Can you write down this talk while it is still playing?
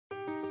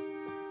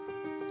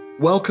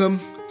Welcome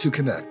to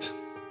Connect.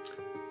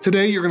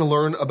 Today you're going to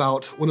learn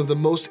about one of the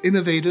most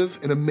innovative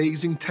and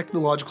amazing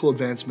technological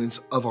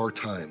advancements of our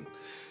time.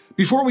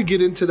 Before we get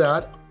into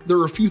that, there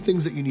are a few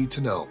things that you need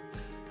to know.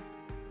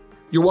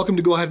 You're welcome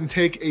to go ahead and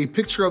take a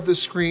picture of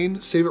this screen,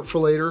 save it for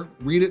later,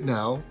 read it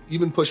now,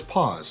 even push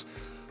pause.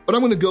 But I'm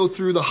going to go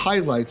through the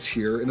highlights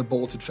here in a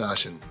bulleted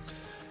fashion.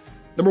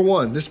 Number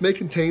one, this may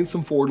contain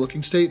some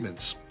forward-looking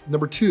statements.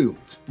 Number two,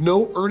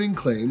 no earning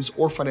claims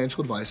or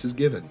financial advice is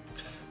given.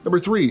 Number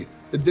three,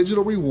 the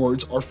digital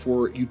rewards are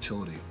for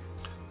utility.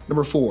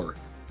 Number four,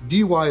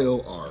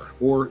 DYOR,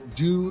 or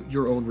do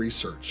your own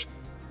research.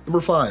 Number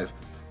five,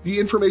 the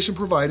information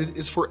provided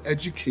is for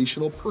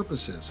educational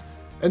purposes.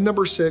 And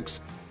number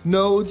six,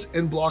 nodes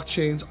and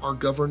blockchains are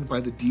governed by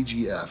the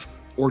DGF,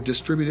 or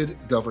Distributed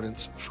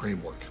Governance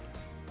Framework.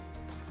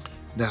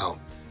 Now,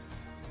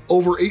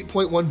 over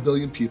 8.1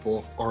 billion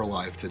people are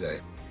alive today.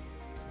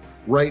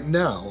 Right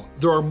now,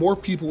 there are more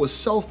people with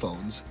cell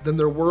phones than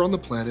there were on the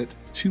planet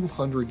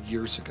 200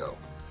 years ago.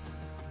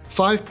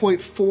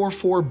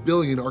 5.44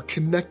 billion are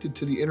connected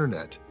to the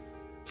internet.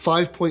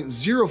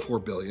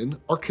 5.04 billion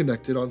are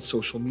connected on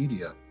social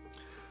media.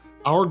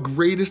 Our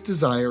greatest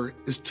desire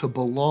is to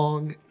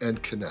belong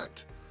and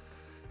connect.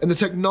 And the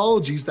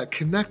technologies that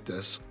connect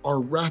us are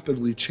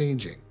rapidly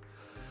changing.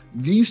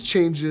 These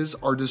changes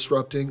are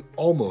disrupting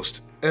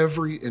almost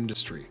every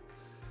industry.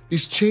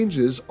 These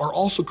changes are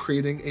also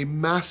creating a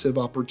massive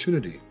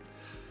opportunity.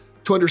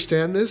 To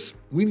understand this,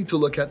 we need to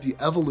look at the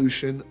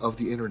evolution of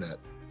the internet.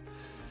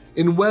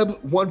 In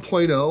Web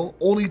 1.0,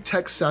 only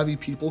tech-savvy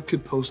people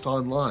could post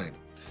online.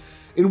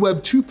 In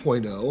Web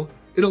 2.0,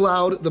 it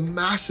allowed the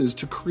masses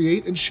to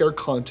create and share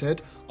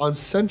content on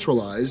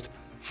centralized,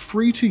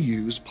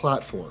 free-to-use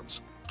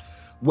platforms.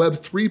 Web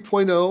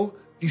 3.0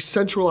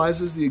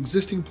 decentralizes the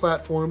existing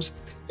platforms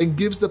and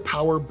gives the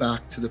power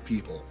back to the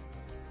people.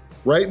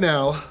 Right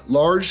now,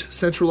 large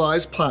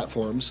centralized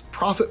platforms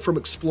profit from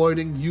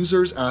exploiting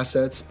users'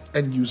 assets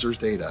and users'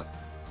 data.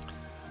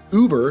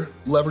 Uber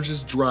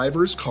leverages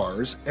drivers'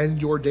 cars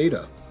and your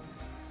data.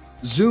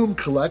 Zoom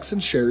collects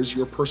and shares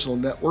your personal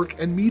network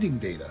and meeting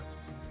data.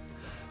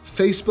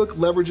 Facebook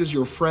leverages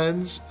your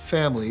friends,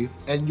 family,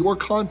 and your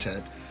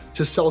content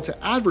to sell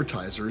to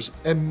advertisers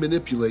and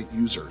manipulate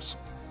users.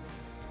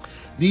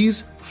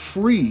 These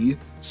free,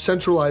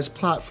 centralized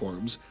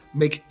platforms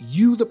make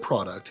you the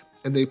product,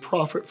 and they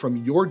profit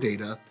from your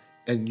data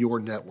and your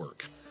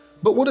network.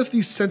 But what if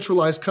these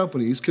centralized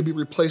companies could be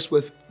replaced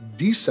with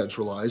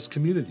decentralized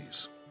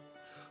communities?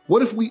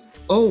 What if we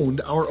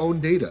owned our own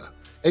data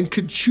and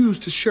could choose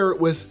to share it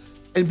with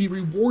and be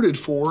rewarded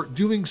for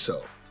doing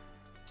so?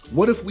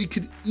 What if we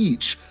could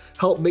each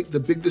help make the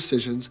big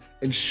decisions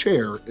and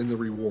share in the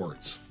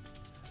rewards?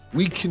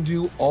 We can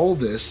do all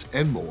this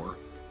and more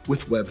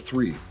with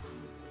Web3.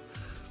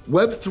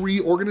 Web3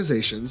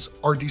 organizations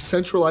are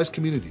decentralized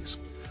communities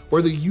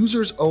where the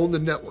users own the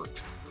network,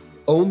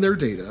 own their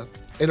data,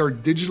 and are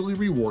digitally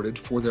rewarded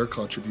for their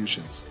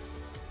contributions.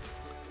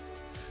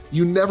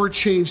 You never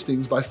change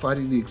things by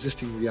fighting the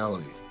existing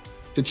reality.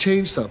 To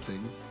change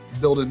something,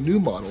 build a new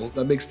model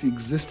that makes the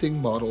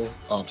existing model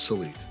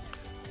obsolete.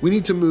 We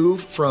need to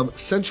move from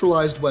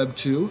centralized Web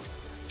 2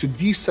 to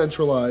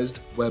decentralized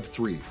Web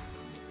 3.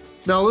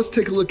 Now let's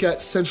take a look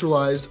at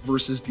centralized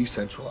versus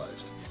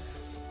decentralized.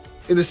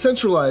 In a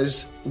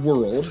centralized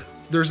world,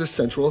 there's a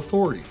central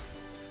authority.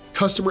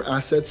 Customer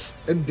assets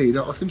and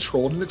data are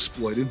controlled and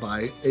exploited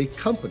by a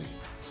company.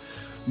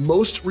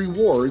 Most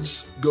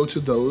rewards go to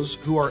those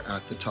who are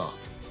at the top.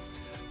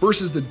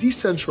 Versus the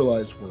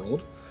decentralized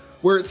world,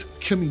 where it's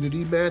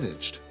community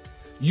managed.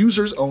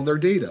 Users own their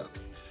data.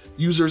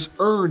 Users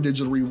earn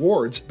digital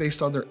rewards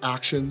based on their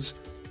actions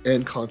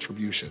and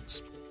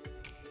contributions.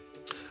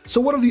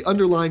 So what are the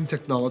underlying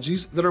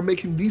technologies that are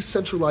making these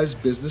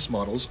centralized business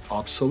models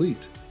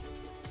obsolete?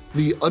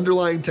 The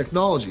underlying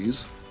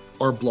technologies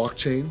are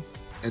blockchain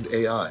and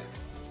AI.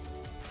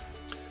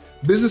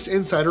 Business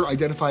Insider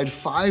identified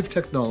 5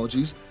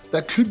 technologies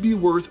that could be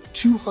worth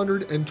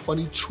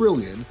 $220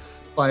 trillion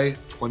by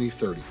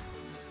 2030.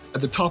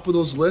 At the top of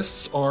those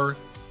lists are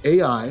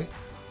AI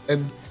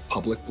and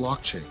public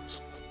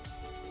blockchains.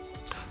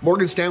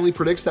 Morgan Stanley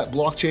predicts that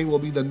blockchain will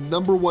be the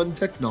 #1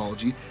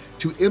 technology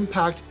to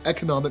impact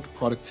economic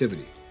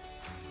productivity.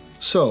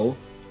 So,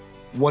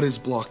 what is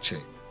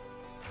blockchain?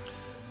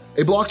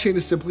 A blockchain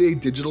is simply a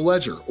digital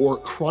ledger or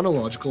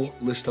chronological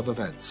list of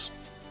events.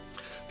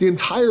 The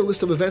entire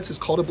list of events is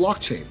called a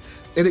blockchain,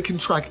 and it can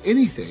track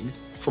anything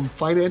from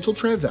financial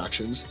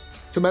transactions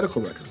to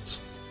medical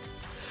records.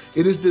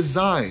 It is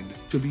designed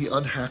to be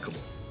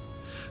unhackable.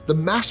 The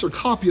master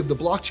copy of the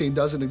blockchain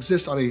doesn't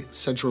exist on a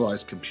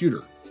centralized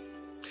computer.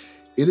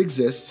 It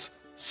exists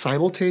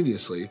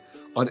simultaneously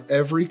on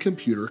every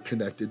computer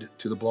connected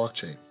to the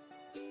blockchain.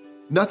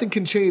 Nothing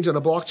can change on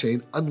a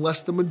blockchain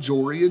unless the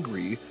majority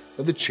agree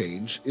that the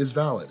change is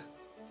valid.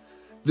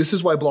 This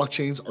is why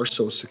blockchains are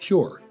so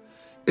secure.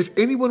 If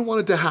anyone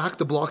wanted to hack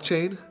the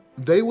blockchain,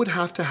 they would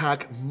have to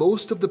hack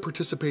most of the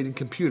participating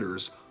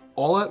computers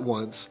all at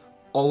once,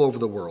 all over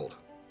the world.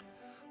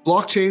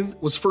 Blockchain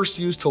was first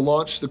used to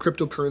launch the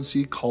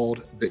cryptocurrency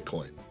called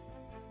Bitcoin.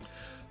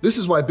 This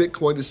is why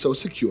Bitcoin is so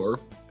secure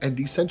and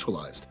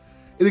decentralized.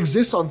 It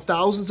exists on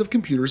thousands of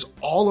computers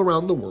all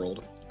around the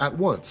world at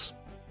once.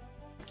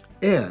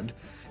 And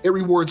it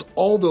rewards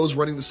all those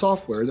running the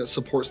software that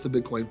supports the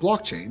Bitcoin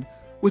blockchain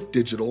with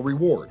digital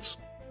rewards.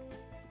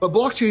 But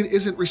blockchain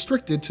isn't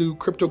restricted to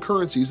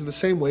cryptocurrencies in the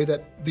same way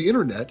that the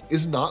internet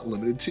is not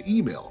limited to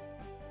email.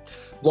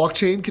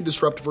 Blockchain can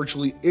disrupt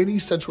virtually any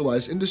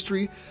centralized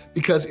industry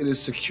because it is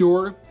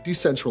secure,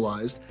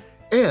 decentralized,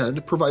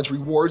 and provides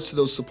rewards to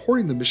those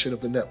supporting the mission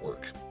of the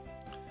network.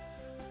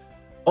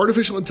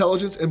 Artificial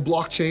intelligence and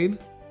blockchain,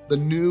 the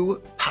new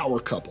power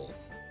couple.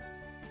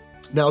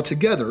 Now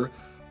together,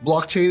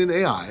 blockchain and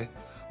AI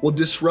will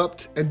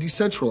disrupt and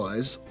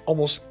decentralize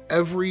almost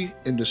every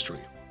industry.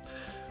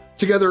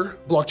 Together,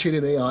 blockchain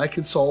and AI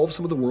can solve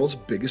some of the world's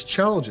biggest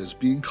challenges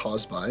being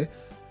caused by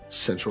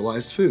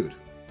centralized food,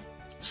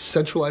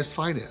 centralized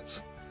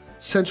finance,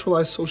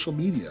 centralized social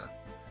media,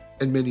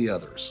 and many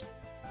others.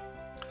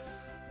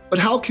 But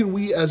how can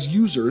we as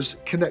users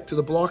connect to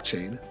the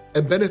blockchain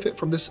and benefit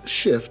from this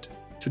shift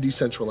to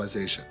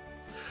decentralization?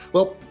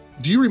 Well,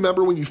 do you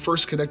remember when you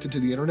first connected to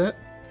the internet?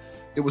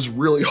 It was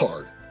really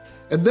hard.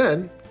 And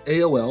then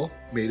AOL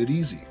made it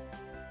easy.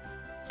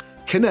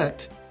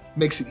 Connect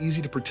makes it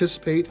easy to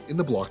participate in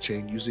the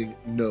blockchain using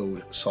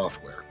node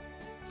software.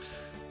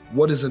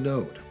 What is a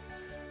node?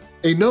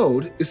 A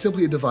node is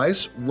simply a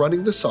device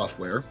running the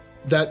software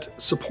that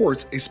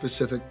supports a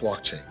specific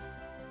blockchain.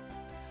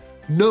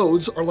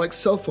 Nodes are like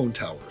cell phone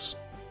towers.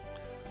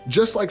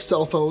 Just like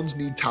cell phones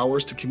need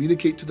towers to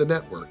communicate to the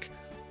network,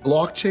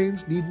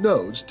 blockchains need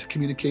nodes to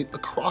communicate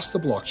across the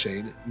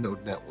blockchain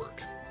node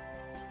network.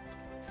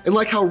 And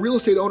like how real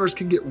estate owners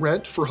can get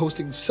rent for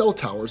hosting cell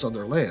towers on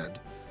their land,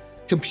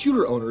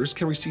 computer owners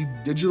can receive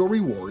digital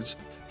rewards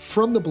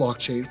from the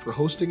blockchain for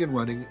hosting and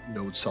running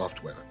node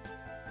software.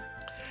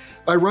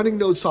 By running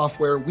node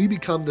software, we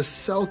become the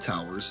cell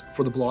towers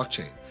for the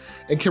blockchain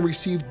and can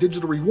receive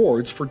digital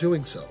rewards for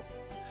doing so.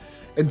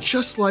 And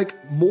just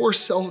like more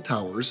cell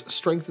towers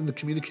strengthen the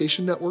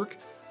communication network,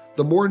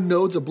 the more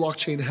nodes a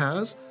blockchain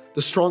has,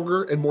 the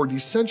stronger and more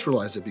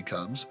decentralized it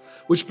becomes,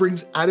 which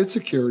brings added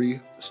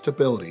security,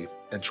 stability,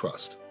 and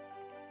trust.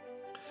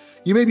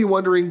 You may be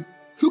wondering,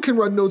 who can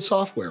run node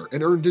software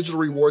and earn digital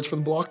rewards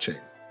from the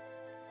blockchain?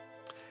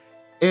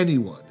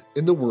 Anyone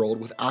in the world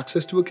with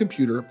access to a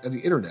computer and the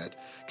internet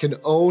can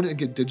own and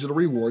get digital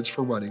rewards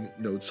for running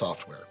node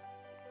software.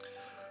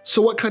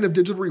 So what kind of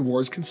digital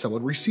rewards can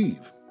someone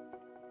receive?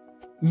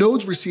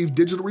 Nodes receive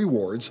digital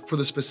rewards for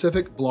the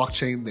specific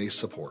blockchain they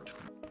support.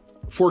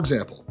 For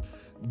example,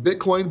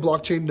 Bitcoin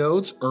blockchain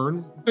nodes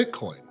earn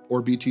Bitcoin,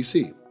 or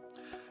BTC.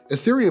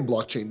 Ethereum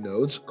blockchain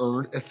nodes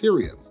earn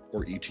Ethereum,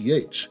 or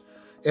ETH.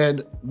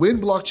 And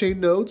Win blockchain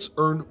nodes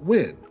earn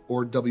WIN,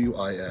 or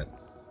WIN.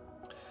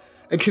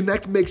 And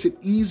Connect makes it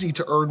easy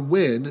to earn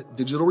WIN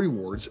digital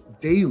rewards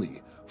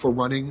daily for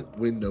running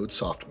WIN node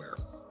software.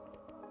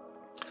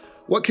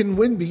 What can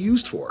WIN be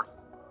used for?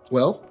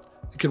 Well,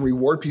 it can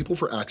reward people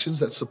for actions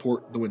that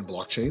support the WIN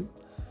blockchain.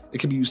 It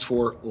can be used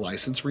for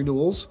license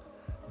renewals,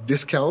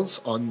 discounts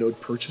on node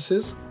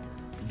purchases,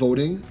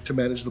 voting to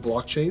manage the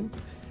blockchain,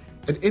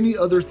 and any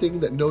other thing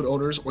that node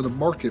owners or the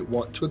market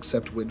want to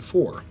accept WIN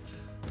for.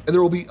 And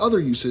there will be other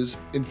uses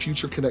in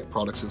future Connect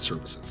products and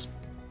services.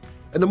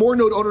 And the more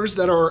node owners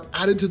that are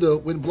added to the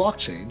WIN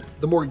blockchain,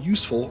 the more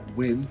useful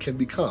WIN can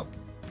become.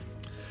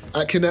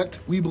 At Connect,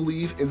 we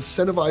believe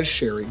incentivized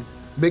sharing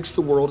makes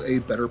the world a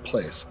better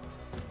place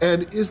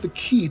and is the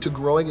key to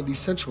growing and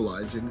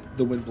decentralizing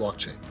the WIN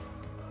blockchain.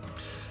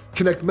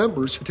 Connect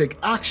members who take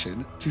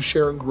action to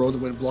share and grow the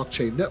WIN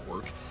blockchain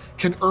network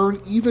can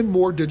earn even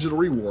more digital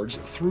rewards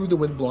through the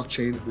WIN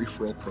blockchain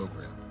referral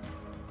program.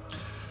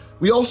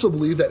 We also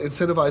believe that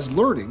incentivized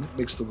learning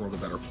makes the world a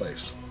better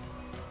place.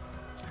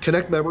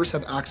 Connect members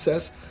have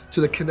access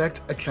to the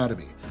Connect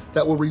Academy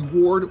that will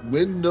reward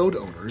WIN node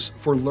owners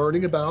for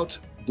learning about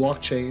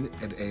blockchain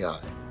and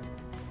AI.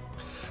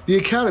 The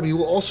Academy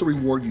will also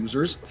reward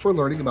users for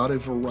learning about a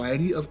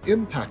variety of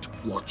impact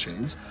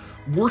blockchains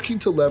working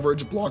to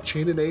leverage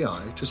blockchain and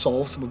AI to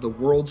solve some of the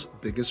world's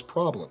biggest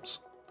problems.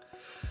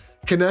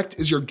 Connect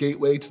is your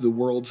gateway to the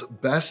world's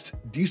best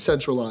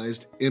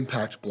decentralized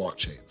impact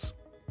blockchains.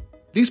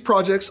 These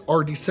projects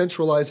are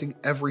decentralizing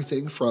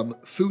everything from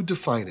food to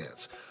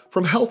finance,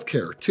 from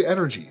healthcare to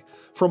energy,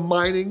 from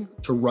mining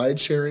to ride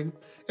sharing,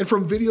 and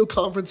from video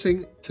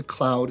conferencing to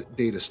cloud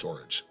data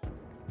storage.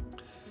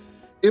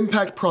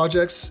 Impact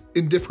projects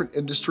in different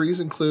industries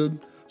include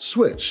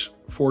Switch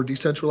for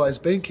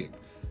decentralized banking,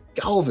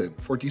 Galvin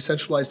for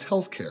decentralized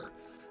healthcare,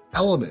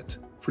 Element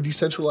for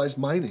decentralized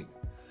mining,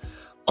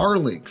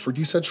 Arlink for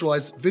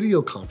decentralized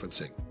video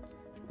conferencing,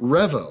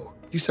 Revo,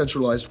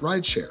 decentralized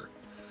rideshare.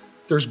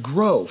 There's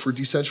Grow for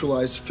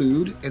decentralized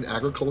food and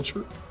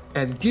agriculture,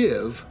 and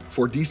Give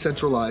for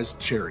decentralized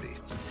charity.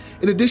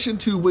 In addition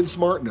to WIN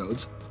Smart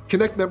nodes,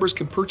 Connect members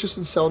can purchase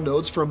and sell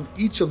nodes from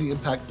each of the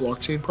Impact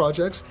blockchain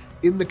projects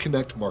in the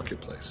Connect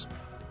marketplace.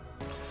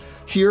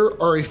 Here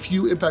are a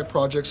few Impact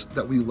projects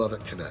that we love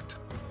at Connect.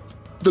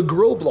 The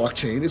Grow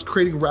blockchain is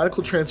creating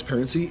radical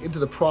transparency into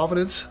the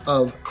provenance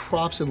of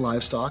crops and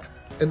livestock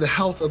and the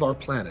health of our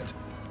planet.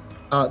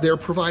 They are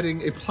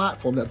providing a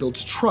platform that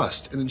builds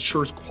trust and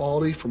ensures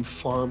quality from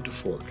farm to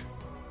fork.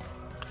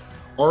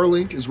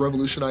 R-Link is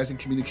revolutionizing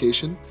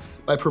communication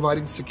by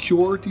providing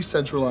secure,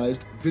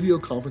 decentralized video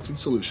conferencing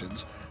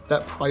solutions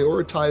that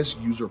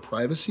prioritize user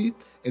privacy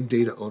and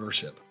data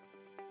ownership.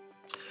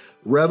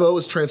 Revo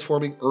is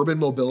transforming urban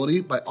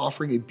mobility by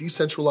offering a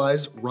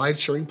decentralized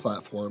ride-sharing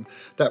platform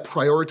that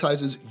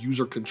prioritizes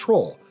user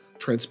control,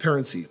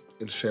 transparency,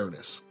 and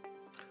fairness.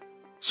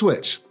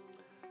 Switch.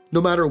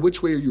 No matter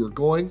which way you are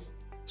going,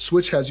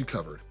 Switch has you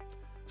covered.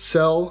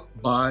 Sell,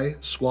 buy,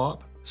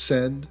 swap,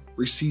 send,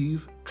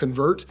 receive,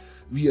 convert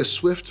via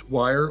Swift,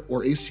 Wire,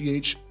 or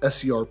ACH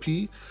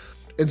SERP,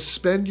 and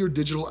spend your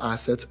digital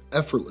assets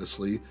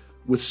effortlessly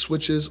with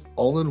Switch's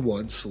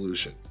all-in-one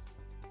solution.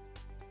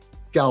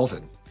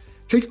 Galvin.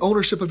 Take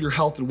ownership of your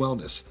health and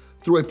wellness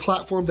through a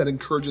platform that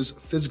encourages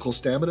physical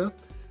stamina,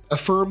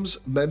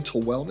 affirms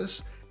mental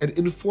wellness, and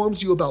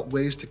informs you about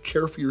ways to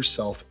care for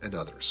yourself and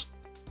others.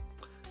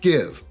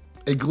 Give.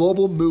 A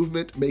global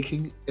movement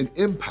making an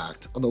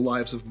impact on the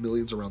lives of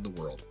millions around the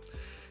world.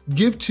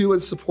 Give to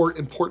and support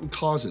important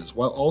causes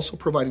while also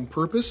providing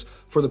purpose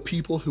for the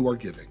people who are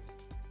giving.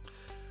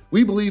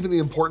 We believe in the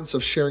importance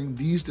of sharing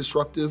these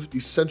disruptive,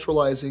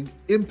 decentralizing,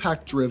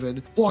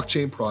 impact-driven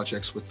blockchain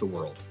projects with the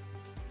world.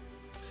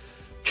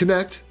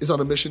 Connect is on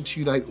a mission to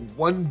unite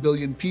 1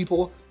 billion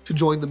people to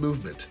join the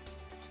movement.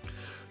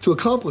 To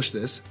accomplish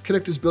this,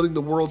 Connect is building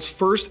the world's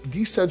first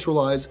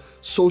decentralized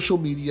social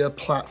media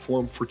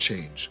platform for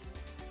change.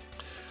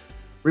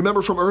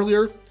 Remember from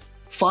earlier,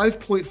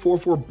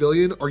 5.44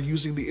 billion are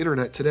using the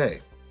internet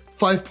today.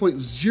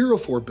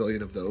 5.04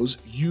 billion of those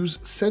use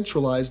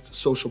centralized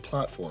social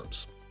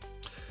platforms.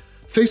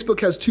 Facebook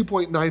has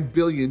 2.9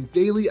 billion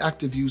daily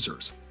active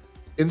users.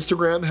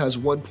 Instagram has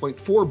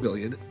 1.4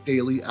 billion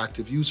daily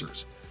active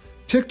users.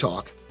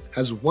 TikTok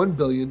has 1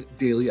 billion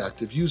daily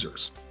active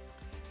users.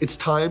 It's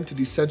time to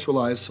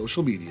decentralize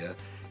social media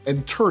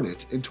and turn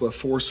it into a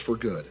force for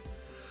good,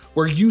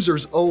 where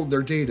users own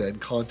their data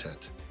and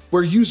content,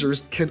 where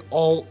users can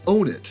all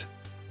own it,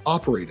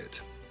 operate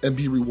it, and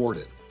be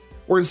rewarded.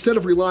 Where instead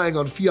of relying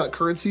on fiat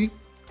currency,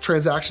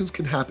 transactions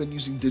can happen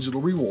using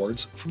digital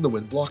rewards from the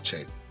Wind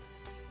blockchain.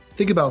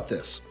 Think about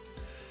this.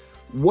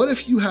 What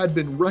if you had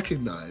been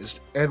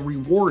recognized and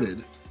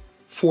rewarded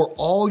for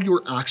all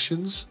your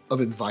actions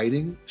of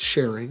inviting,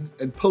 sharing,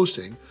 and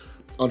posting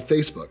on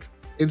Facebook,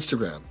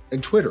 Instagram,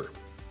 and Twitter?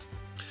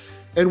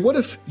 And what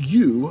if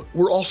you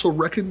were also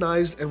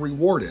recognized and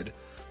rewarded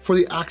for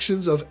the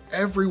actions of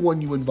everyone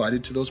you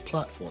invited to those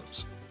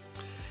platforms?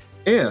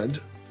 And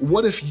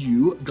what if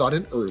you got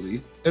in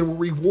early and were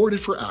rewarded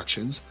for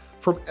actions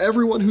from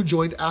everyone who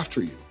joined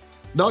after you,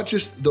 not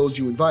just those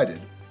you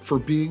invited, for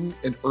being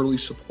an early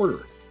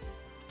supporter?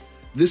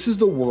 This is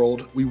the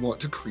world we want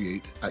to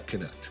create at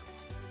Connect.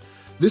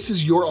 This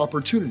is your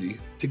opportunity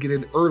to get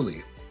in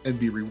early and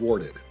be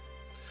rewarded.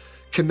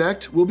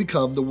 Connect will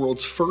become the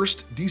world's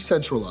first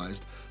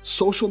decentralized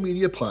social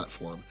media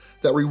platform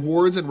that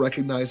rewards and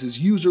recognizes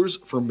users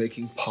for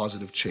making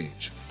positive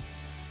change.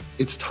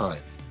 It's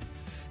time.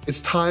 It's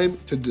time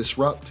to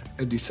disrupt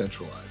and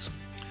decentralize.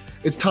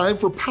 It's time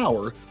for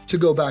power to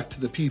go back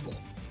to the people.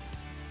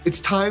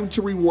 It's time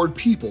to reward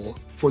people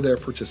for their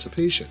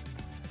participation.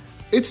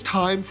 It's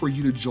time for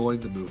you to join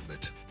the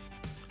movement.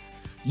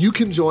 You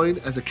can join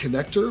as a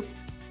connector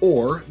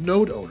or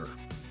node owner.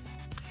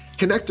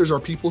 Connectors are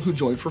people who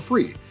join for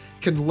free,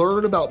 can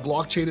learn about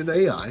blockchain and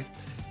AI,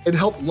 and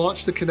help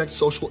launch the Connect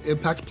social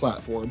impact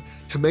platform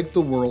to make the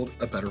world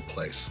a better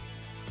place.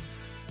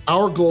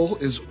 Our goal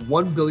is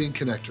 1 billion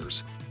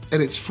connectors,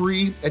 and it's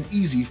free and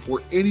easy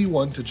for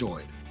anyone to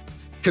join.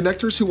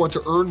 Connectors who want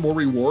to earn more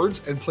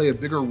rewards and play a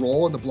bigger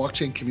role in the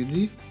blockchain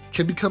community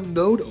can become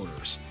node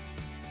owners.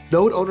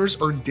 Node owners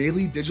earn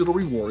daily digital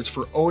rewards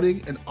for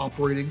owning and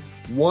operating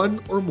one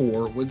or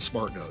more Wind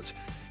Smart nodes,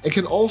 and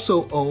can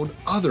also own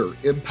other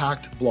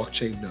impact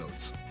blockchain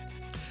nodes.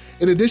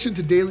 In addition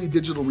to daily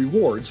digital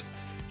rewards,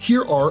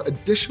 here are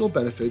additional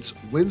benefits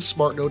Wind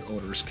Smart Node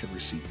owners can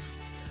receive.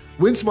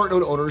 Wind Smart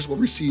Node owners will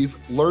receive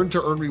Learn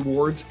to Earn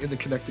rewards in the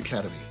Connect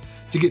Academy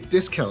to get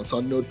discounts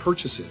on node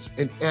purchases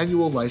and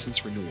annual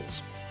license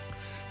renewals,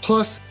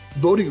 plus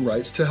voting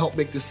rights to help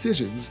make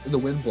decisions in the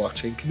Wind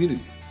blockchain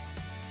community,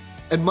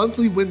 and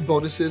monthly Wind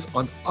bonuses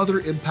on other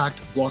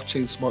impact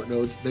blockchain smart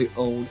nodes they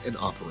own and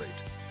operate.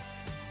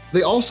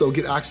 They also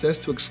get access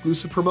to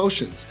exclusive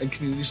promotions and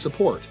community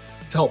support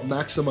to help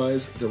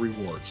maximize their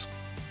rewards.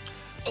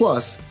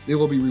 Plus, they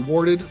will be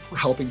rewarded for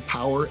helping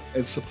power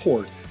and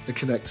support the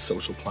Connect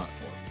social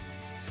platform.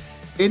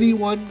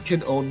 Anyone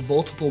can own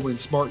multiple Wind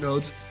Smart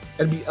nodes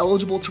and be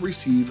eligible to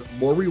receive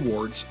more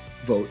rewards,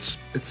 votes,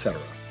 etc.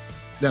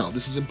 Now,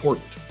 this is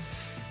important.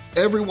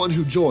 Everyone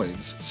who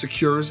joins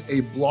secures a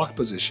block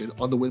position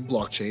on the Wind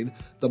blockchain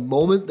the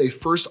moment they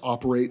first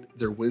operate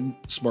their Wind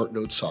Smart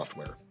Node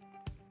software.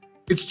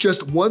 It's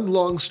just one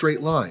long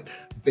straight line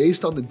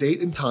based on the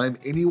date and time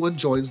anyone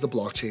joins the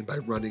blockchain by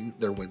running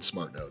their Wind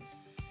Smart Node.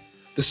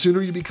 The The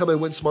sooner you become a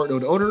Win Smart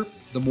Node owner,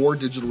 the more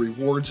digital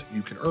rewards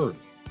you can earn.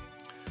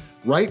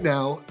 Right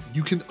now,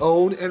 you can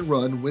own and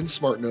run Win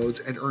Smart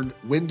Nodes and earn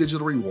Win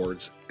digital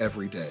rewards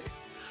every day.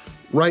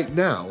 Right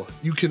now,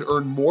 you can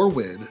earn more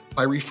Win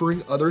by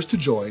referring others to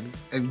join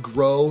and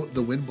grow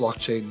the Win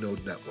blockchain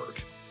node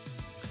network.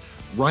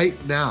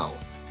 Right now,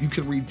 you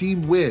can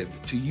redeem Win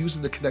to use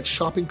in the Connect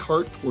shopping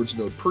cart towards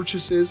node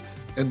purchases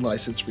and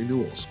license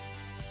renewals.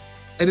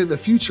 And in the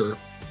future,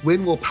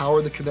 Win will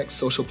power the Connect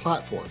social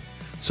platform,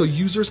 so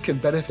users can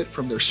benefit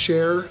from their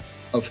share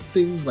of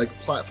things like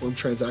platform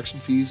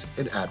transaction fees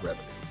and ad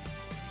revenue.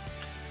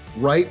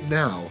 Right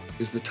now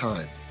is the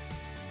time.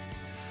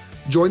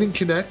 Joining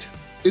Connect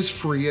is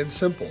free and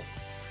simple,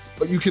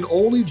 but you can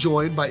only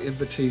join by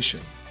invitation.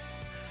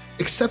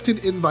 Accept an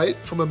invite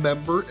from a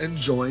member and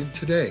join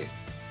today.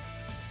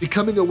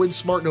 Becoming a Win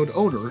Smart Node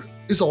owner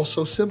is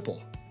also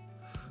simple.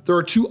 There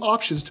are two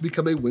options to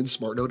become a Win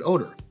Smart Node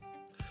owner.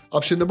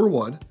 Option number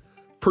 1,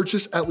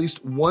 purchase at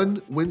least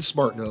one Win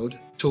Smart Node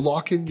to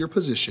lock in your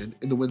position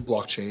in the Win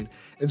blockchain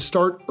and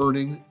start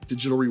earning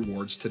digital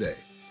rewards today.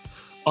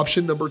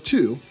 Option number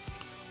 2,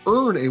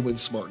 earn a Win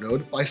Smart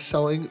Node by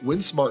selling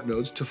Win Smart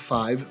Nodes to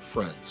 5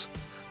 friends.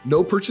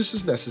 No purchase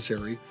is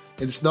necessary,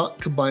 and it's not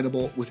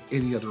combinable with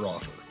any other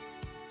offer.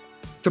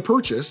 To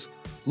purchase,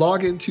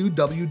 log into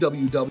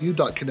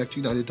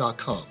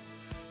www.connectunited.com.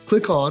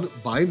 Click on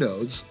Buy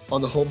Nodes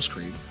on the home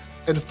screen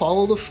and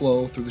follow the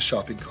flow through the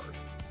shopping cart.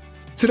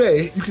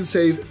 Today, you can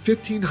save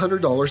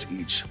 $1,500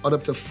 each on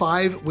up to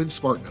 5 Win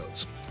Smart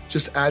Nodes.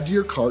 Just add to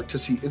your cart to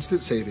see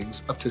instant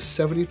savings up to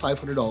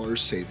 $7,500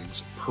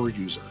 savings per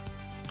user.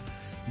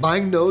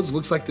 Buying nodes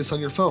looks like this on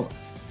your phone.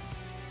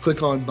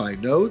 Click on Buy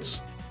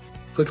Nodes,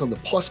 click on the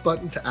plus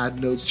button to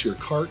add nodes to your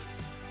cart,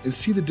 and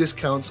see the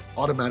discounts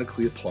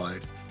automatically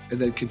applied, and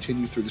then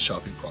continue through the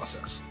shopping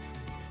process.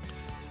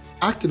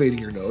 Activating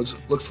your nodes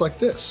looks like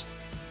this.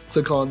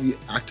 Click on the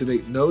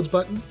Activate Nodes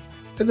button,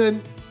 and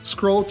then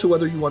scroll to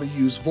whether you want to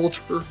use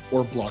Vultr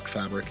or Block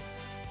Fabric.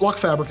 Block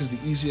Fabric is the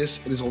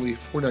easiest and is only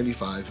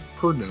 $4.95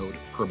 per node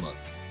per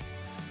month.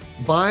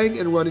 Buying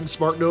and running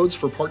smart nodes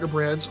for partner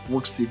brands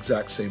works the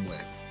exact same way.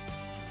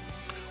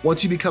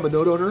 Once you become a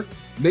node owner,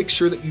 make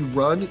sure that you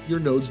run your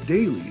nodes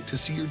daily to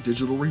see your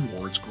digital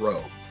rewards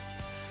grow.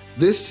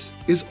 This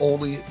is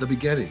only the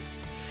beginning.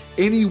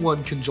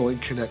 Anyone can join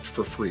Connect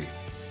for free.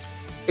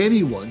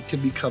 Anyone can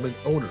become an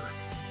owner.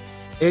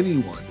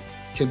 Anyone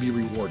can be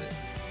rewarded.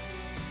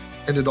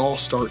 And it all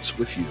starts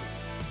with you.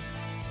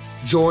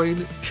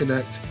 Join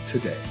Connect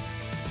today.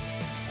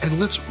 And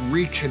let's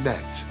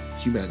reconnect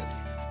humanity.